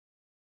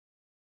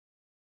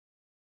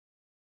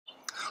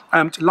I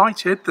am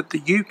delighted that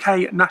the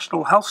UK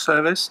National Health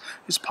Service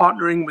is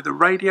partnering with the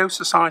Radio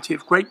Society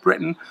of Great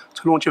Britain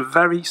to launch a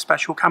very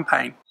special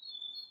campaign.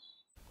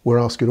 We're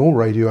asking all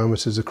radio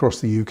amateurs across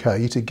the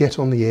UK to get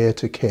on the air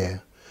to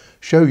care.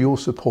 Show your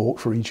support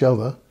for each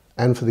other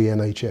and for the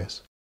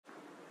NHS.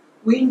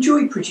 We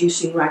enjoy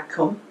producing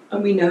RADCOM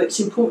and we know it's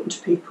important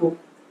to people.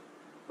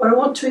 But I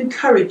want to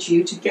encourage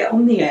you to get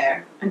on the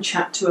air and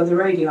chat to other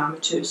radio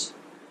amateurs.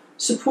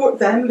 Support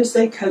them as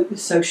they cope with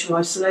social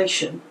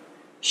isolation.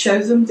 Show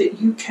them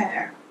that you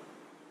care.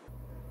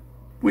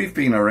 We've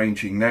been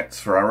arranging nets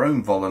for our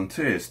own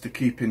volunteers to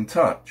keep in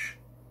touch.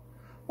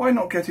 Why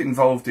not get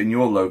involved in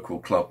your local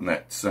club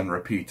nets and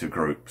repeater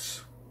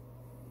groups?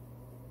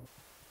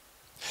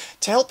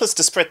 To help us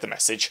to spread the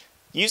message,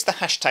 use the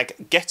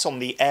hashtag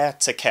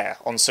 #GetOnTheAirToCare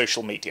on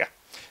social media.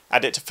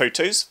 Add it to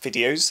photos,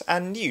 videos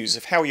and news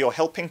of how you're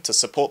helping to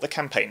support the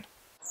campaign.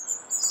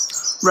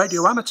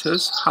 Radio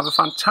amateurs have a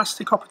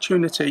fantastic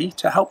opportunity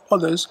to help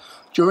others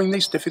during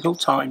these difficult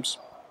times.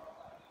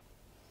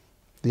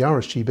 The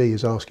RSGB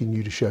is asking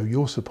you to show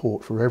your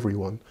support for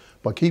everyone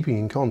by keeping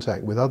in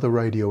contact with other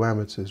radio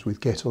amateurs with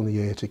Get On The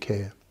Air to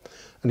Care.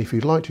 And if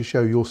you'd like to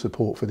show your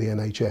support for the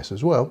NHS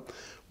as well,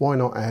 why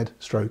not add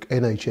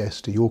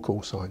 /NHS to your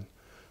call sign.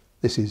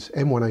 This is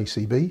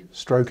M1ACB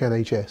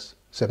 /NHS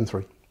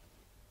 73.